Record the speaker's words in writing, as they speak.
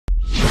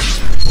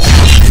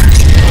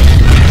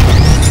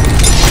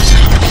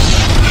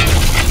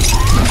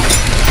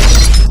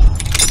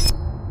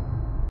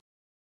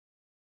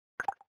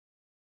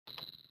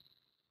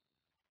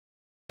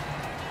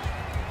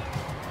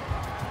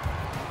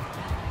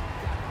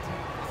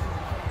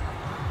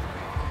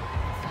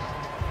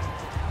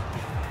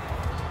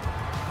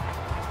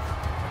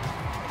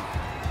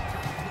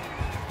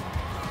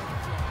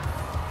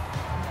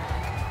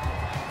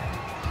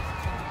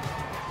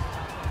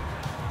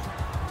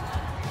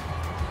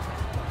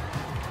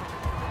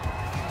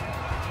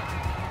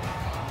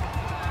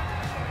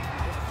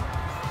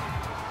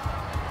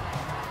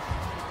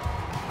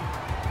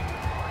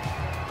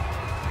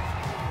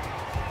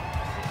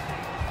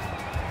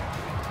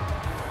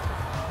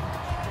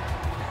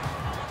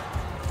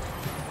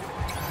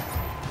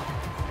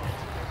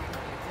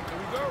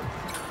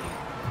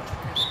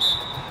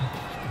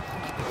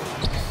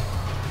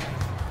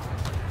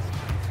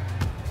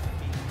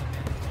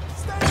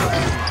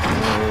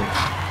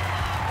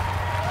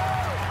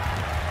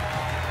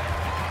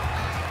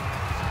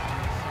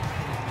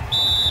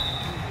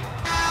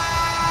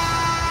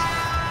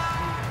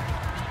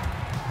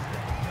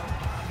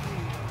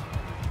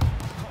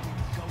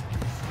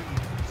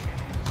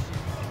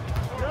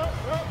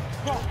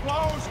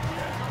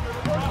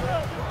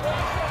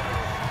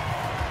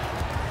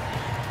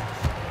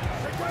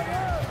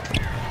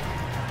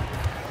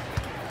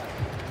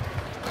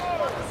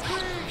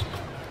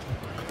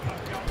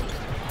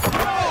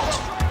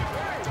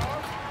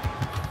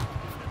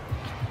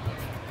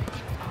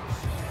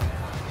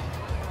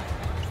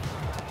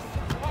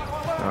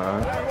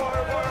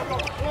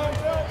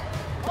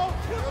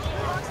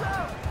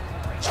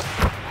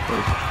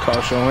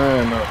Toss your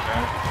hand up,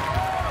 man.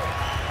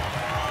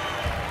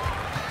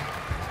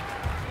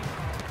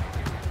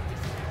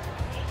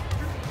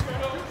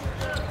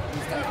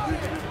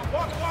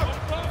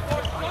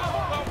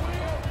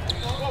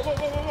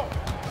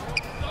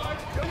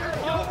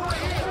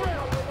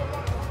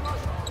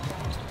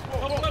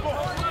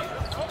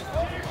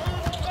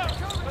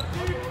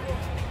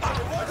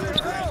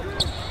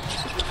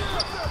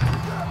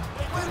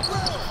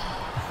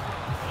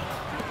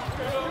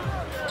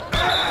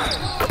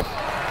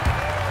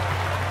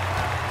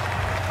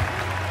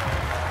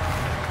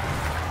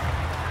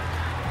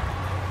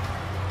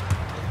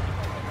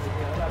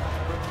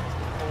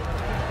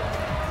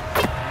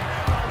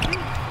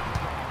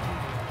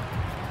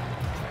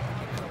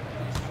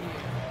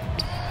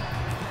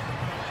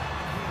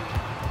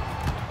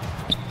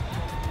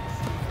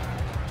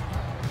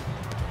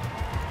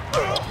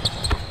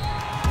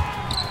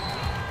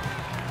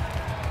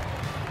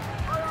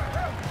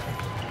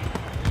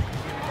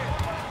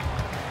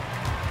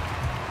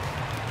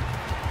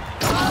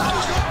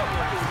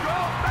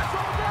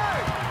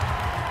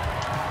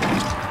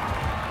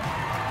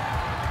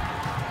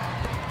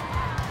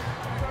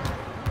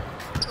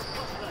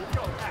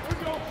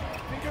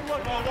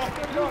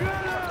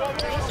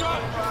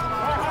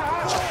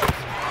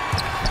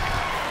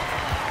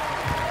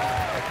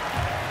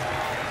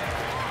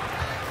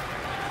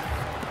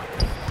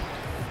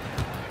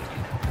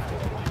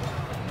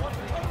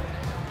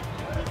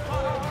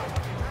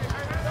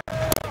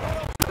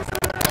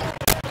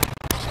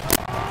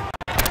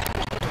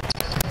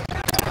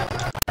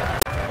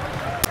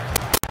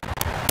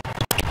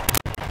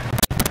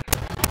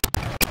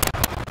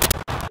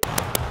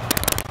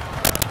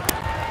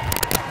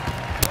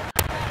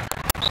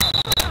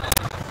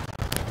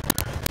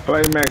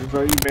 Playmaker,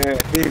 so you been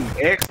hitting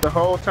X the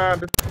whole time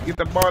to get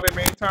the ball that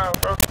many times,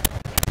 bro?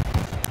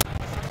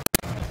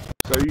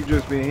 So you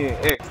just been hitting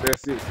X,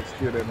 that's it, to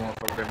steal that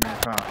motherfucker that many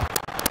times.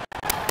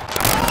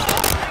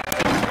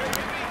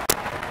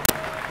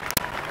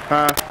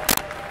 Huh?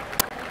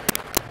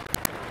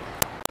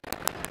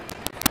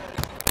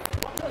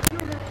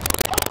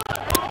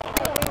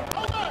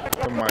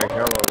 Somebody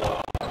hello.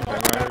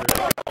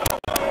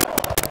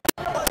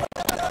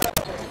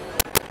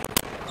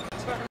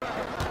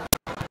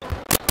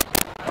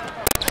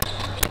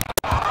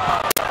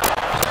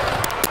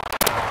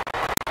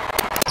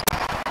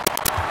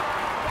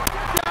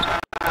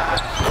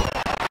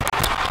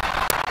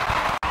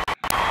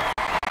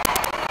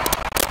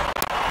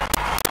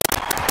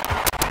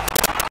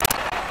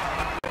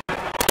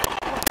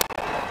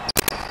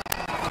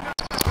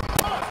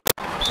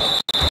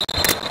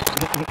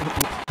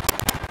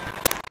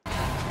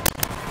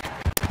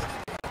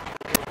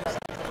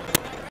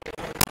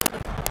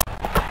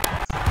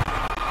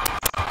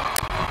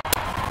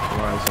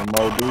 Some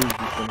more dudes, you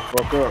finna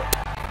fuck up.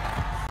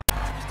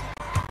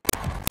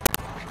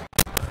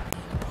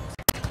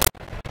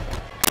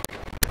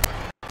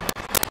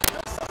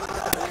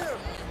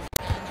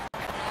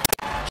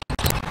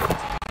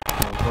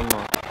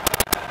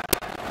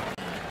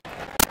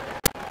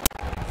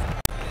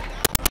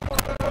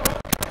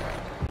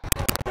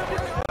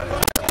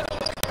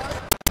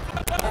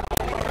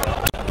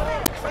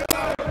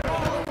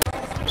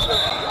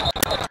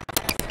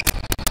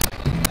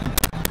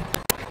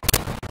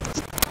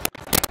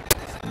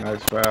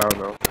 Nice foul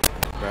though.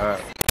 God,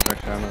 that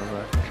kind of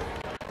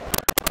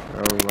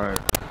that was like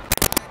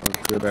a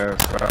good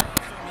ass foul.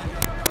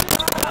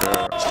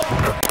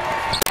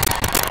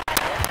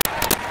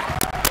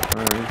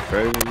 Man, he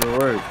faded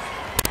away.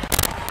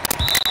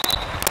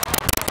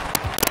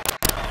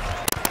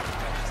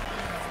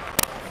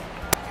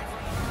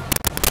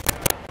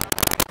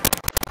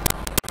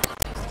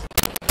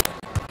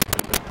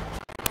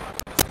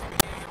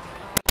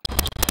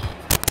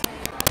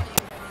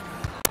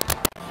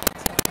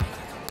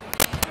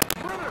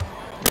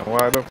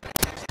 Wide up.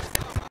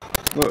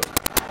 Look.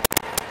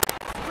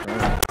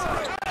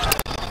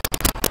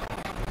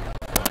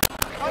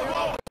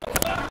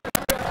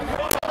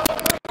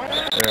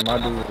 Yeah, my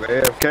dude was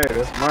AFK.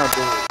 That's my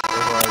dude.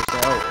 That's why I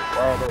said I was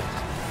wide up.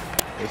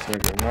 This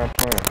nigga not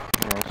playing.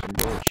 You know, some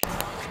bullshit.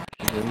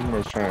 He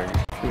must trying to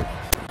get kicked.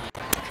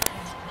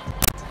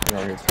 You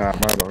know, his time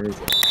out on his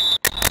way.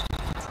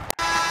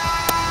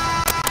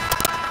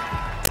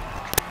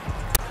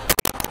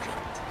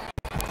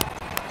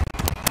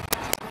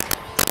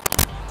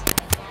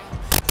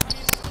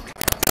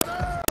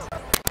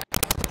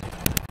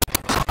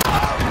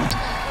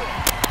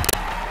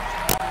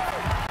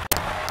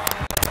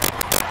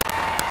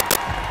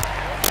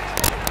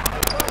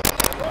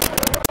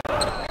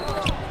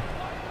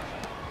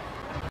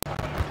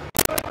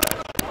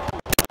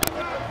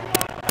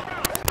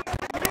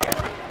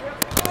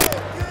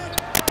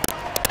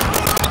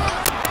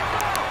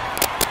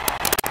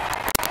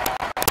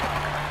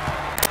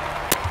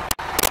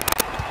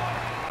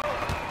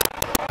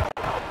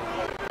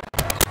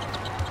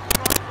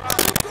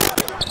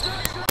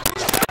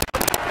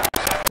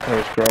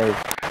 That's crazy.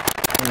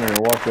 I'm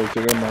gonna walk up to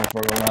that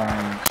motherfucker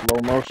line in slow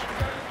motion.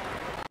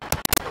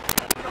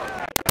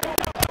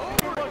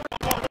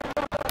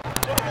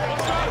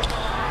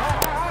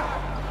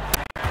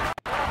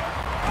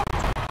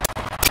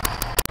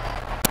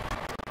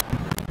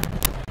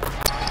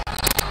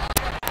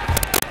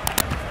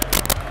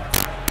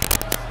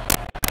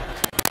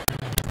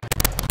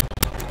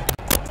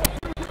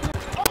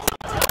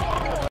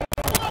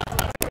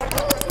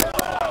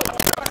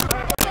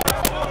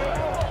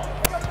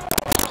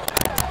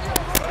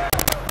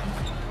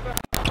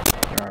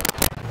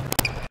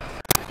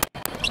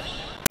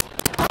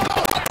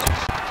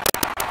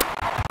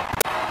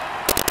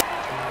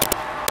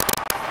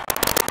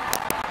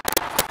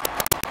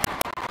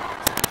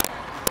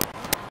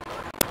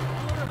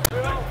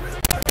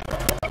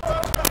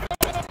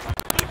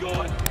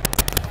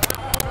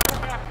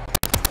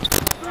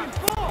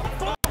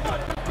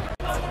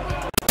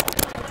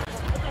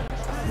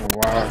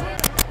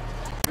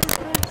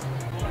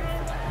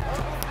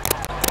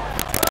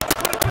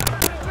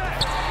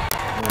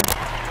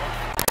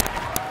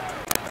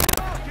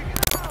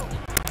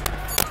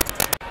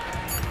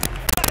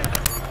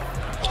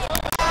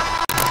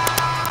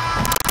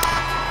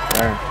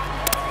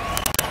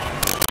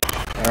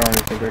 I don't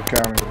even think that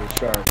counted as a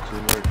shot. Too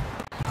late.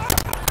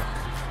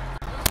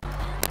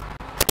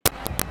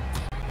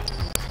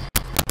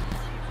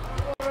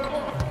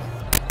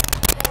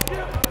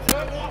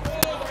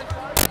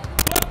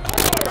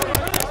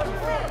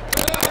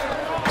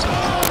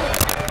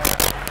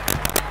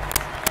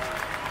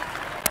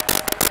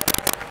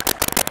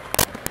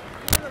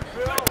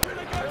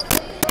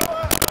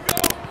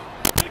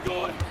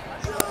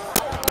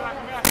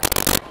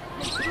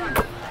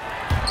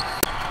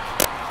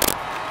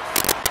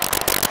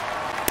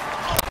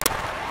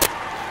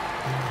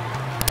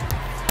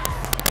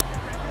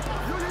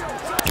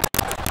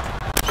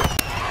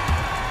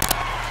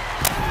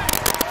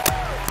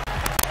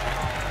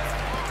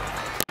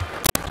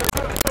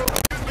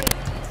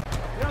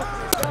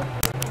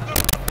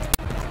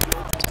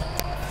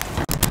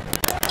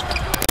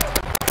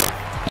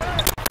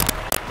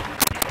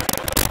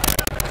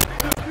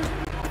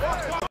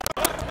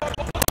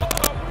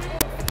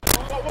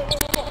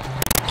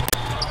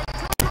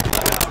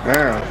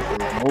 Damn,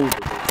 it moved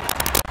it.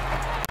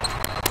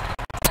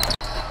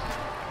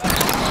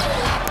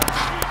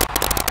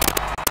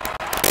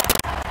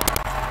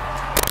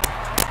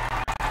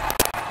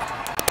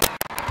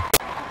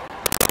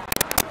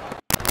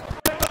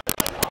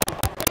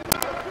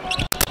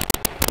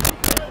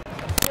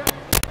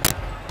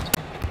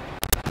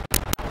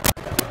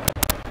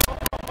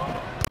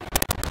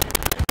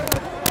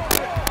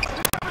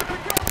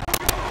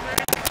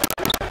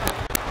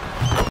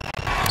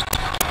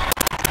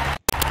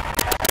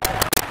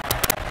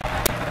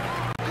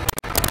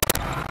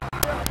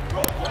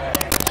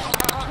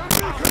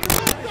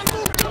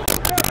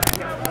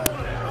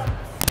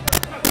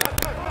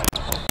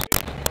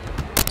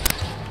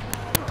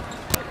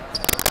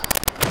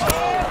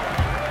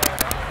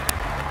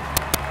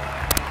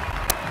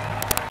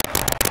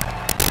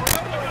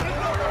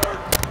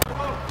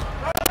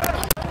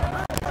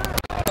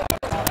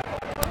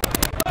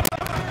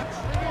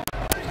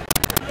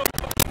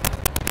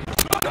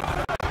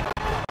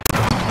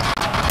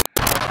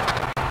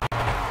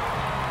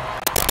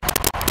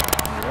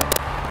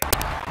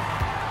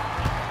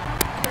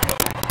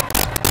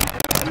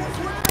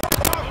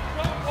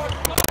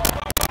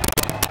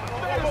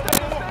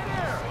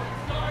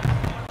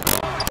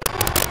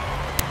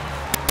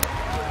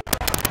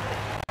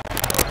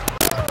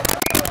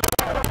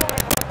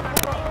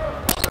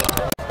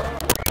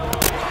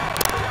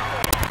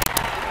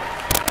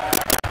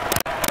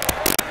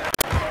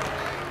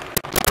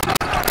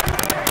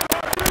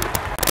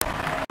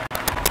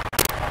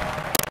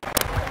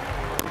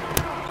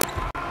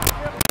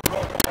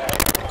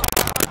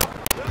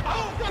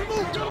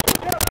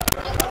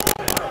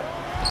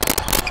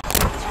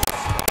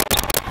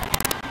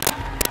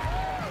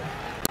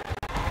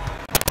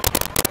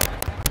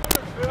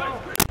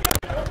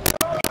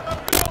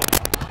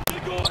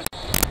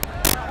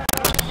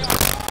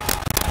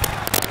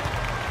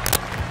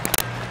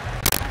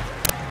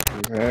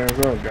 Hands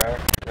up, guy.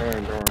 I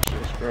ain't doing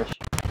shit special.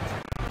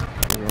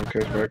 You gonna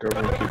catch back up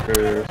and keep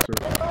their ass too.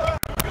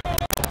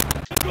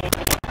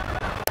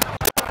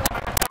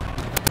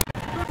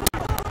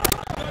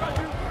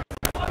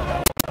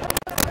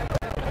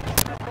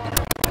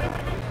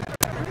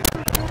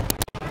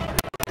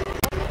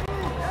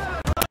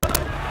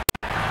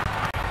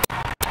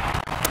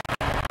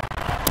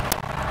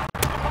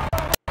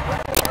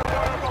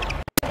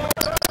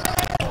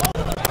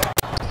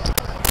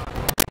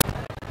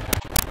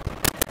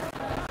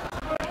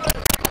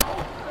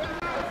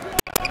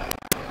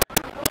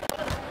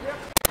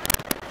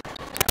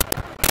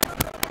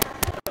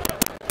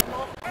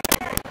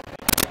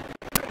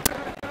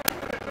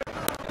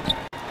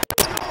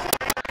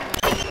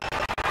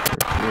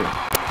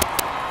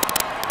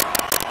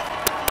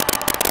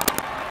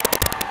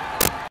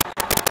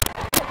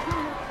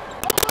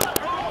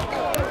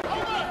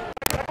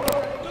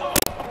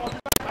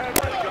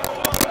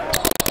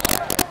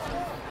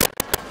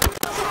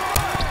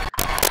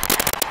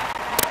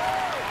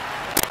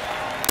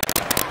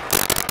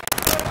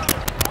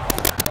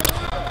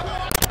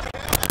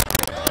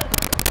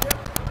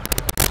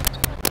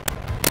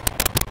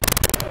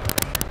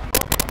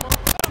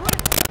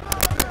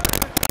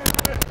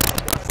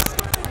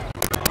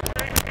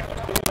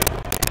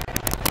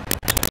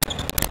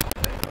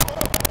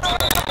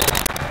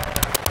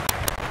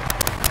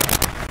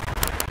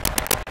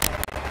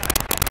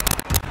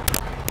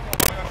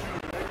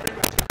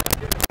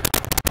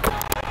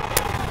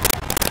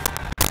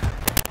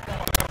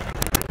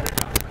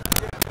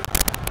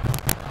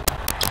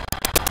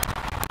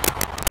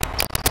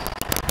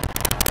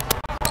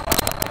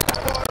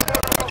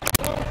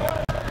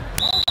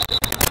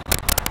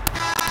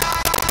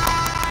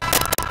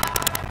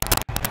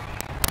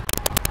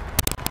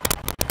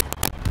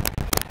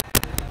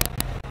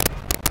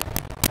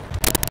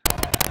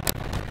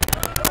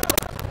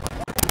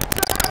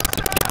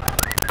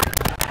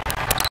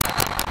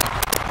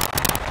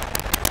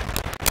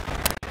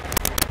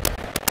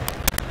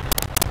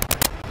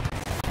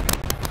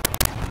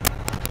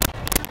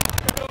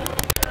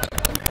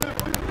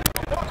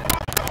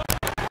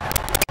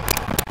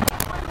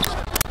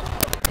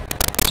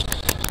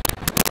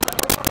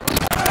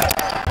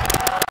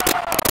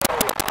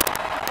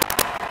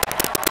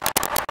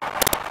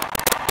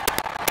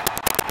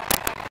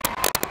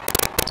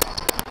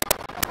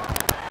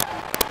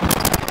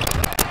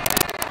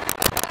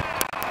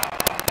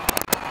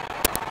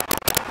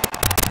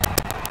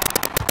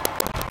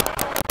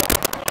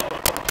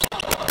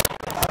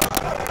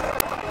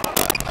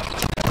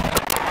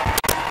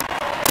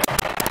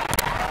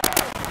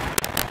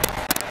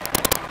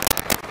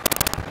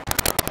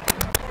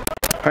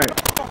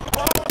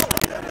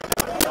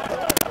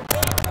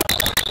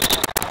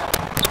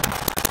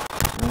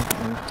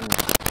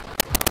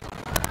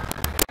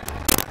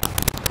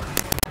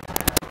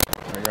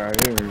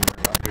 me when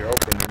I be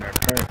opening that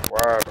paint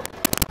wide open.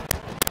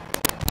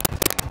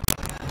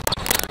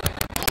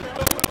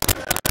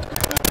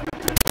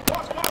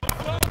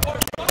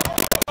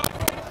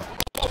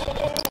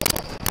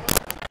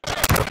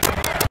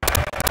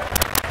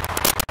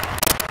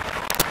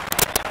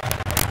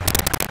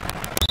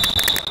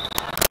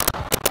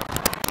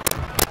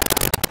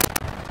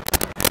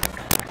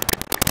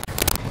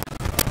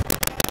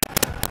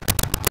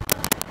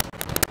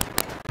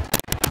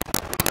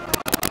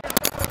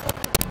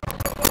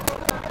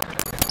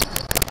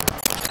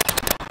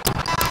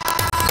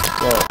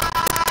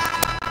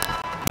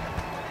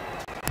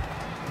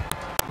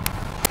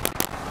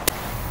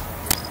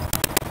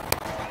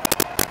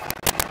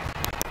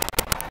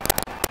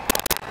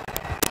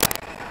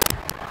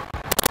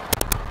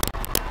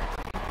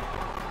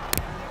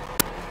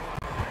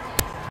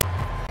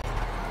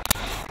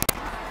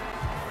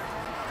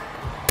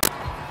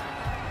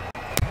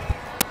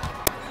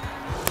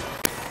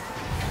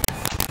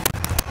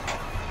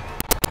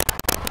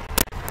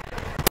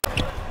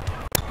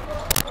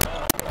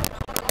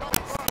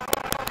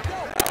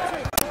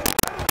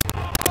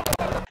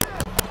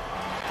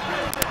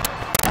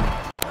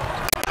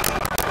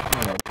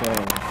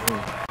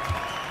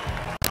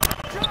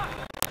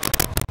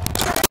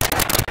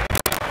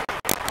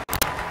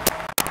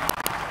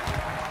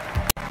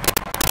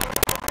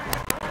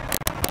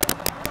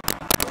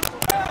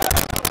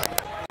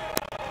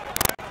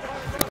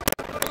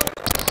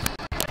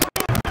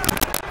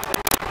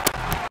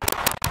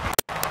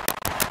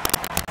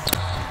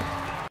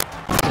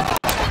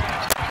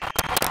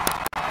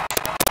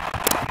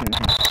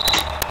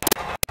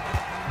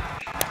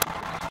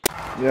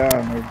 Yeah,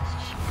 niggas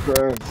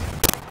crazy.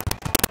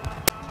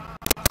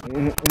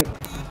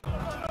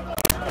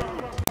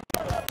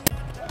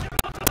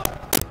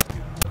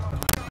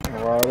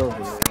 Wide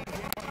open.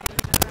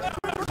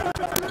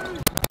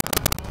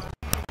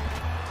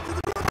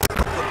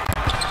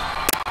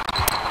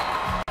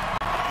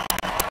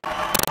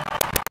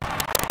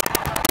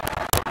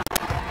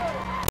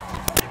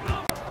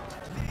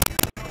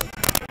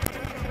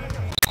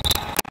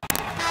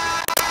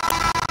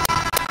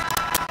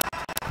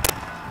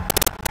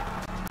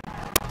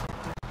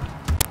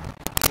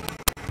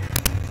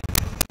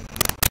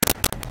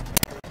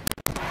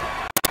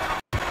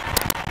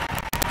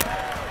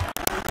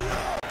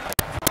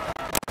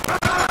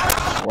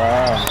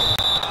 Wow.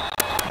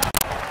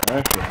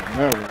 That shit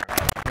never.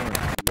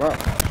 Wow.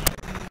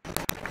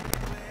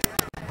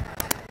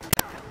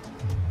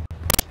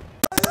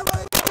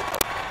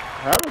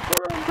 How the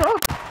fuck I'm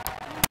dropping?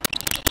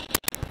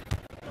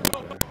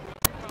 Okay.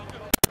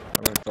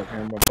 I done fuck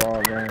him up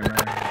all game,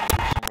 man.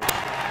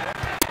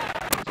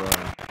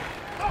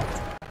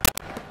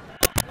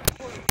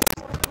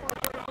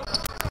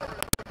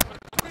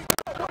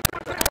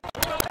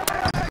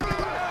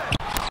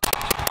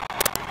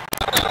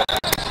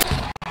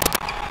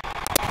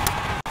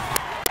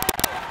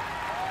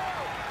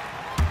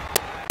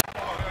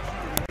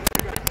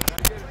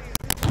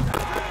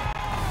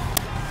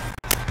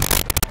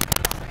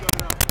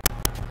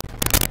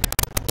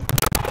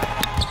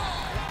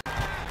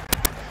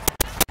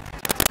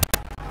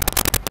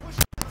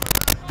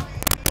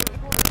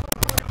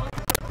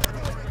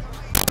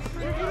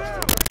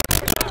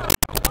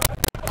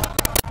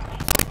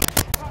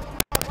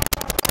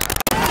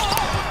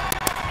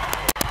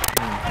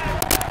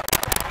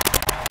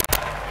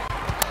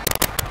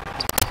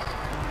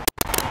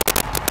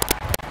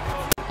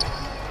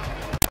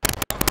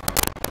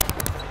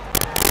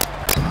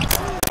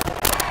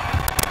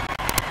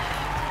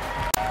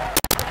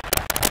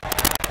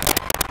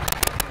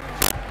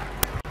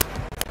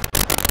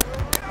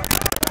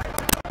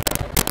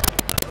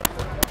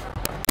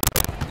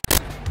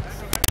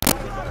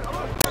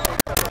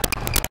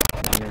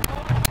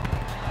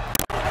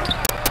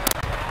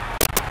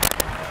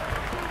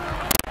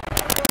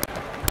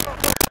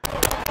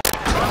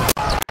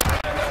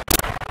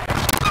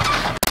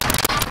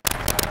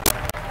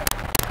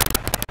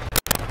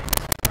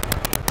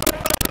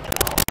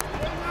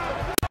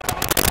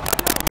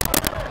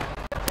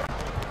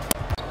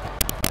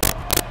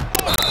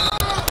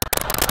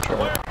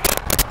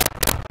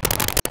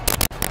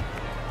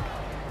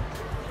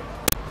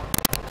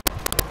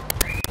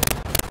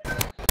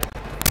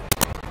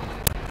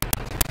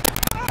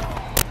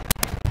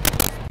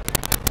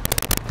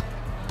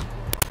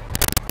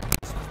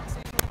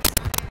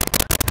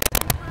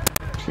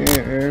 She ain't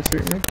air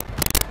hit me.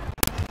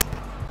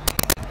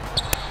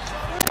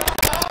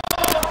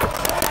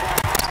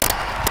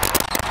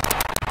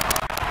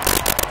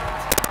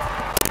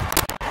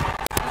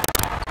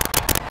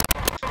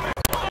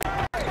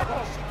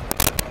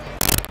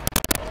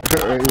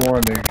 He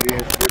wanted to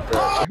get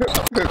back.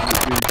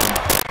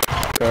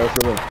 Pass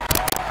it up.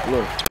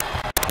 Look.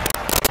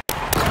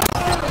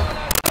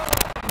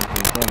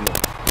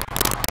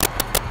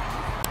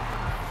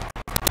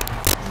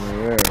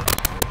 Yeah,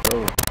 it's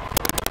over.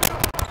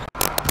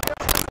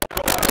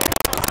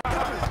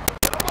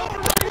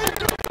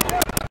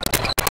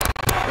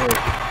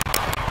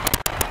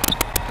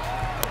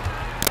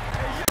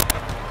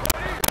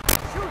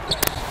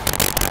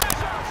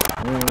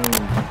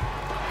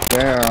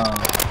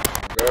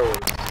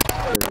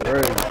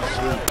 crazy.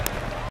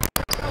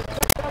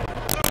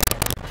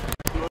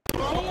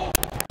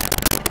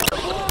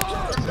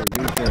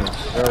 Defense.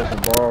 That was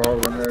some ball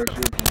holding that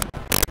shit.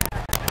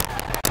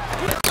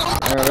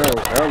 Man,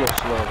 that was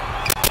slow.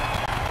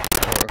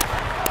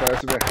 Pass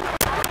it back.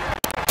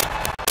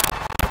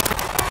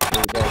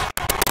 There we go.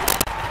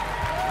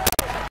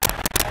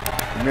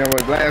 Remember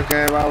the last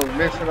game I was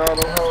mixing all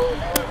them hoes?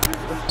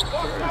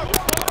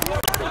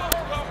 I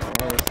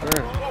don't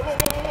understand.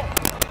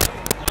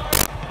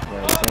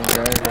 Like some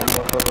games that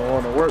motherfucker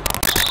want to work.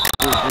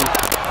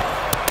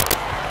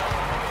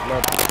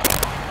 Love it.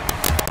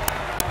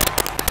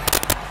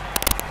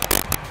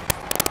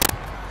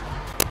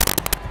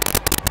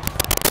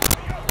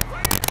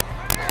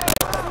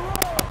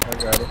 I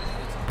got it.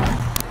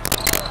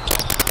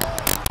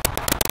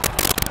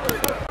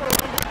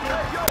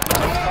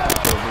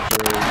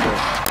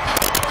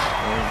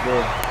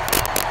 Good.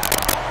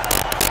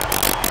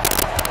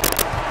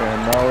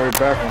 Came all the way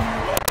back on me.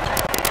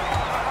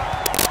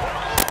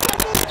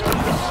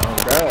 Oh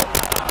God.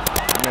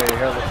 Made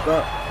hella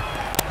stop.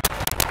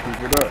 Keep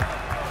it up.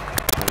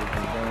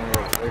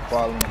 They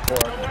following the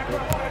court.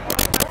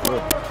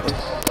 Good.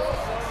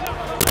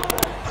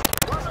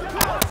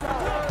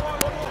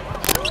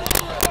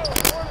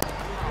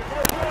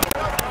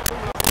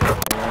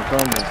 I'm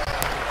coming.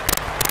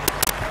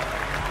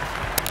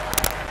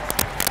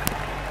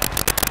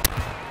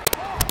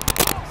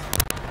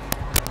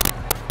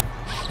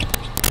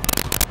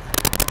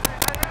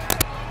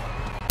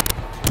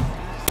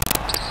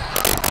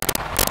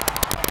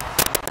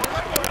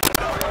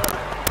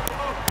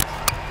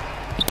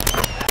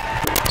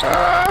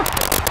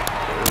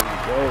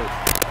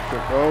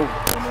 Took over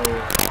and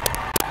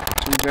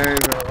 2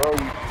 games in a row.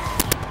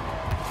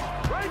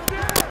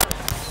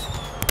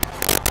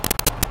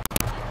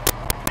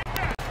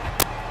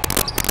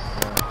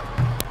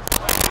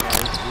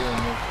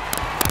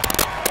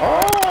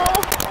 Oh!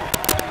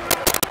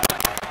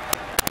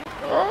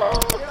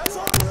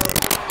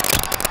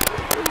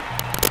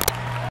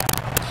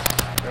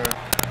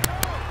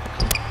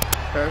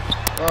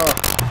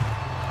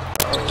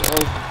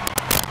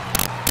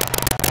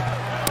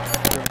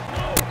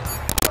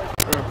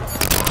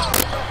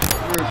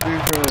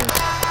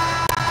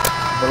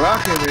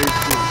 Blocking this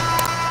shit.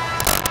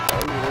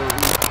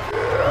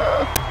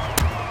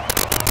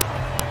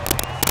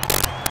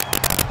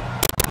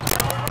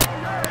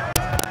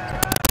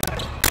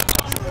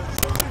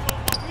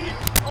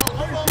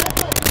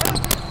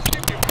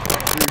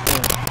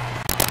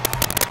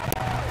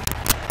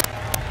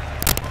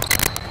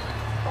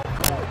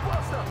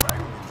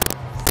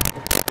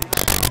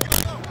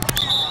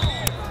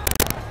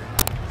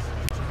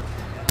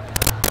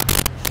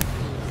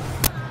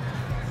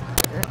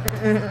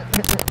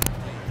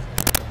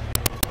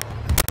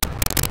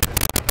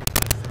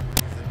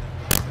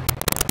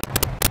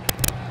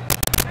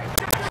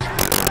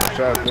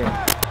 Shot there.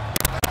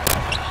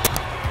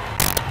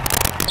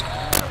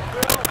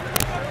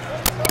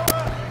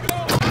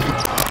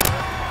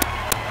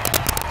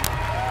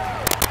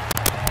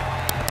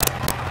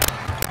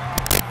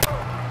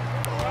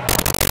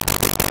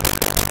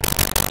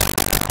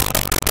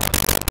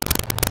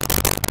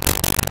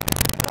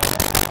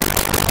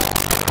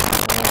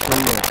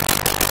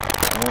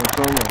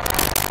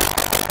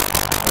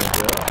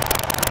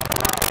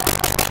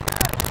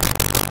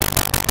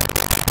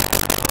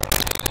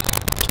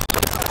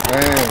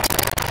 Man.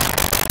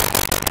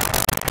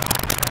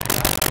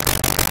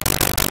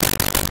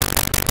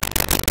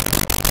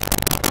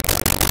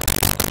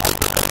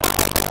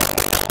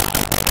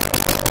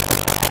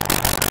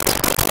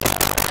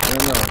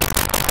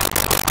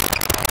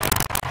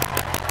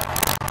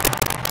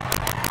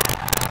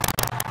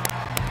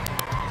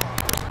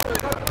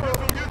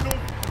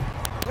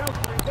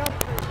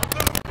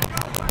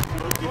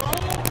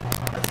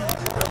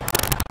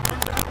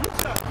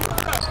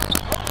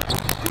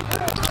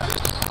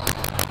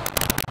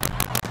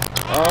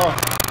 Oh.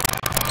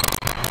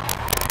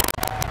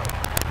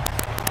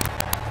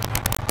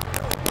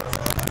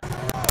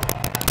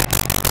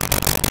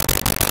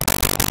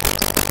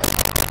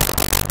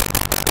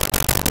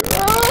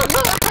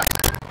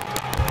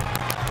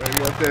 They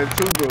got that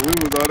too, but we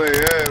was on their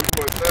ass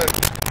for that.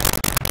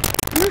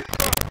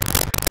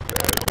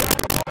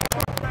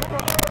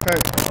 Hey.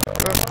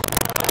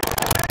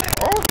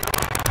 Oh.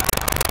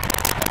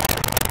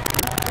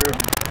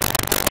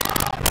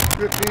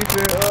 Good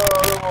defense.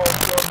 Oh,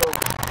 come on.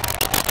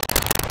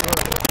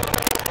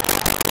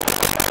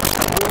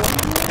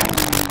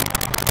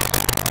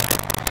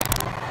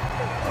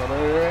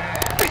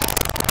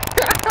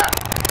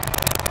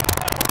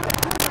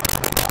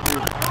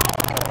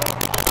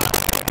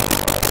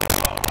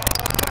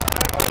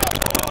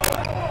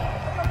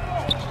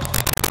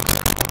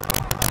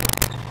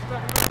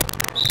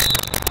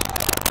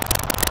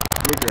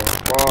 Look at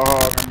ball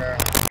hogging now.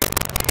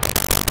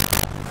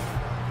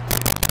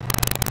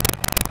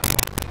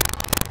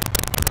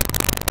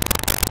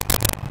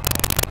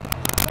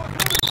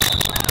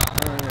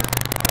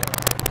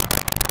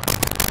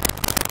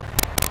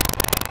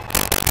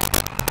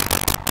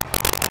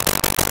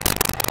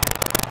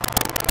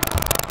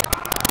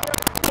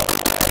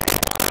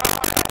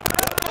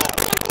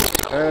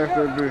 Pass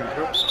that bitch.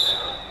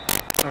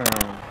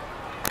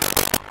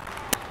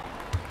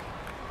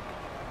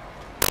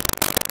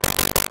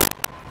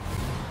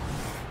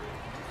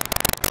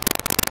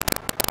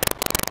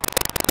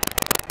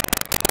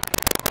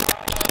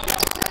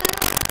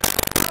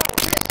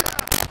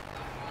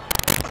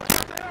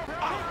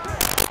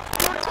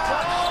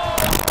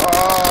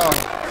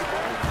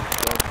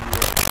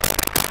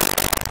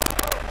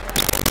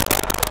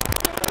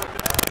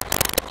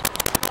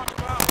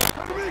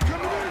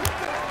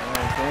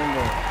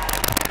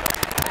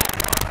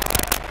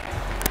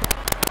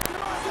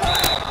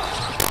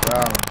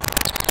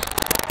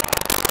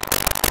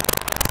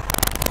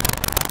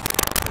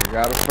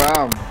 Got a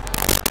foul me.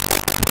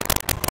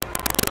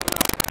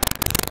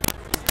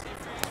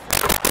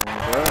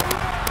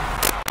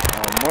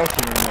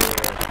 Muscle in there.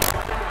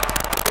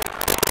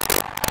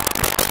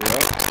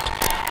 Yep.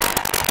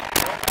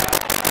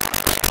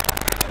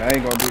 I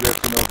ain't gonna do that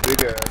to no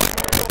big ass.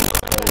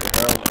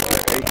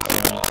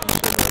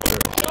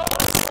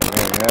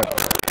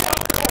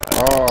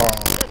 Oh,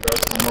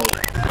 that's the most.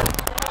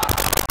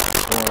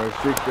 Gonna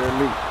fix that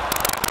leak.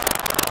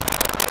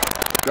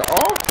 The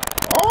off?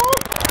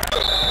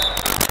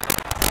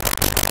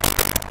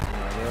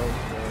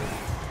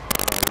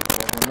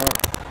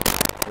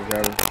 We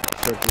gotta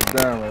shut this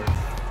down, right?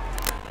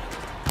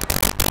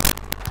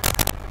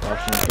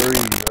 Watching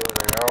threes,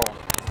 they on.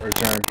 They're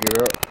trying to get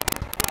up.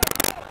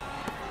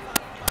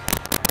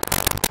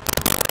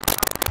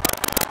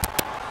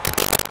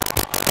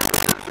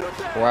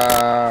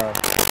 Wow.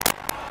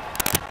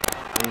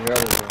 We got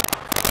it.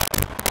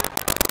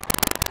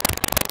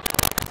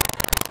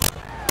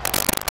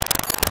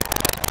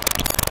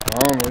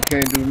 Oh, they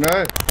can't do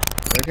nothing.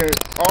 They can't.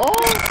 Oh,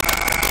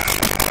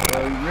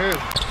 you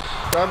missed.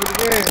 Stop it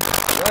again.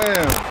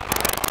 Damn.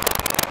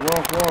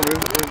 Wrong form. It's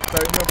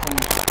tighten up on me.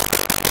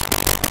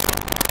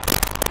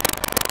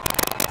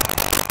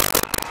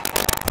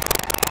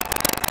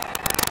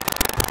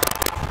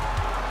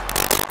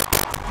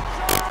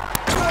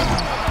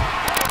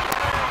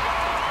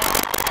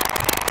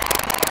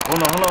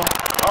 Hold on.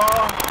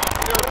 Oh,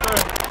 yes, sir.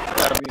 You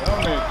gotta be on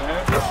that,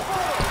 man.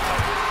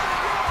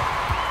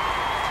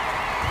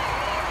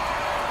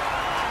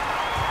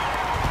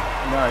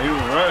 Nah, he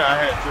was running. I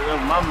had to. That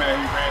was my man.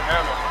 He ran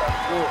down on that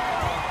court.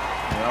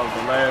 And that was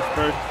the last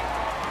person.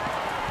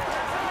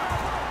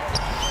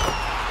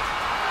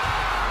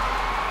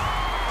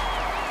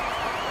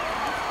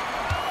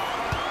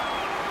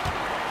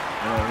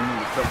 We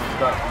need a couple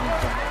stops.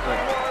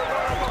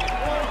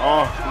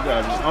 Oh, you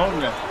gotta be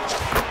on that.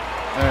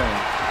 Man,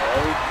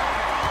 bro.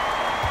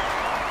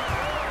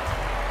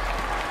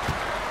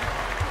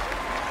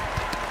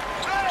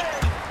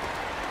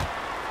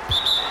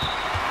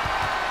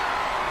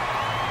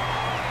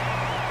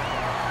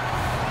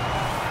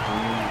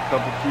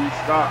 Couple key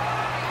stops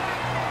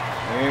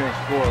and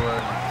score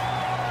right now.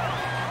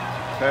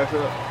 Pass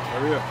it up.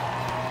 Hurry up.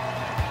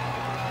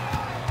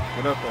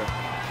 Get up there.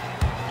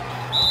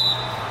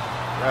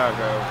 Y'all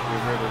gotta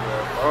get rid of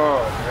that.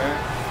 Oh, man.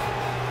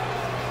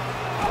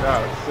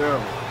 Y'all sell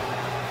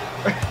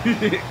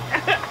me.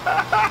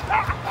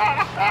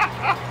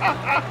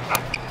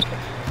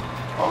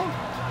 Oh.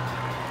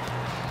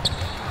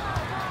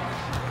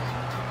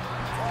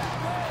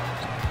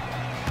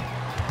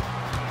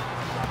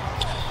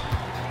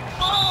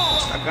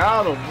 I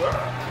got him, bro.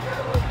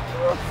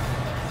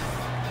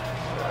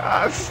 I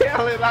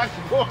sell it like a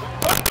boy.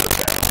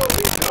 What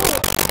we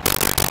doing?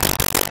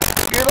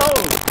 Get on.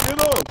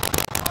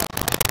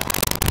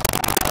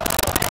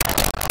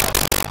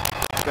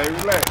 Stay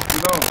relaxed.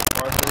 Get on.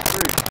 Watch your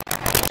free.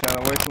 Trying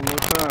to waste some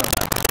more time.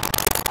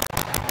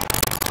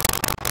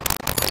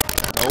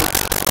 Nope.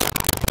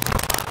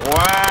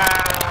 Wow.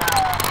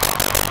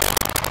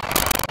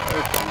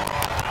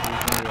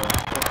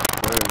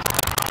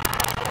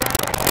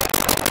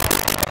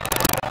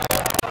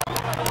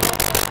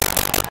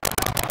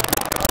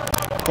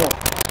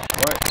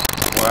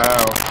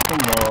 Wow,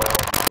 come on,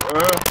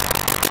 bro.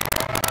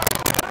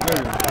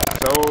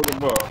 Sold the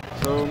ball.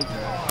 Sold the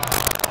ball.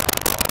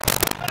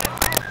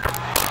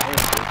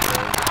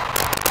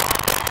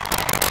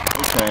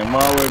 We came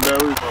all the way back.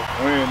 We supposed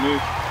to win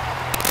this.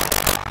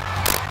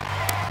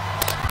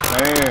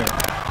 Man.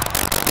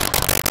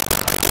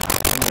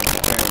 We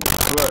came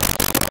clutch.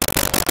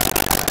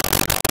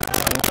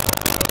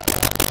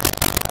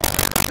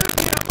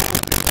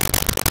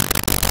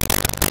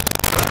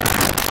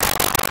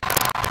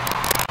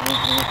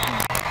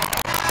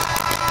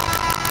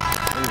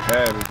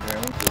 Had it, man.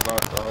 We just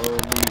lost the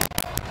whole league.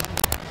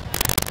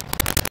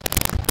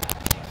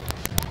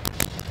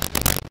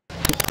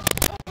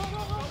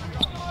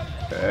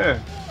 Yeah.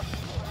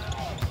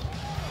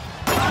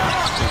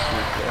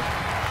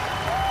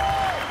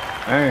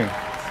 Dang.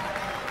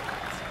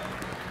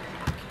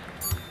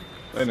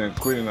 They didn't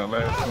quit in the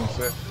last 2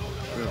 sets.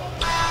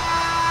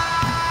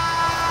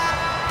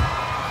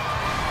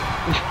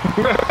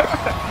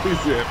 He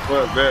said,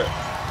 fuck that.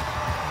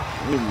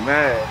 He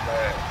mad.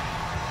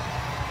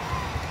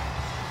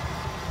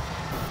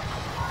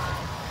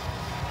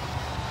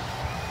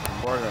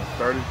 Boy, I got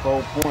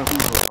 34 points. He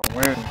was gonna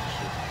win this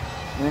shit.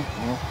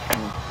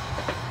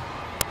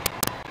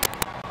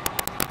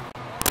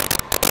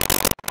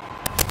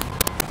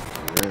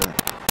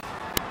 Yeah.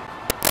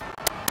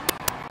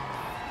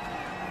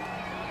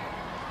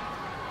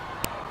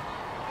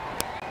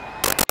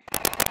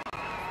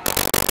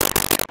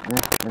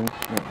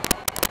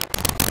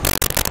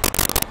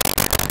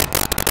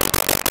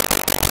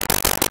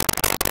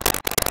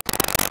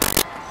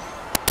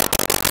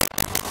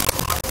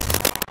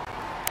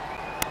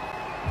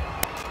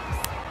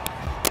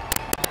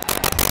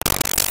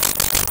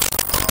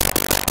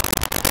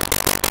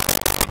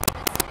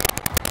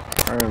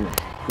 I'm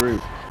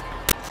crazy.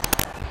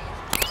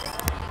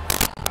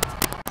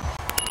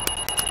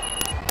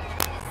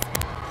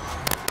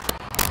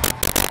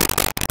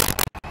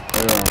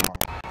 Hell no.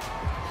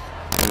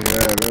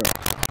 Yeah,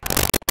 that.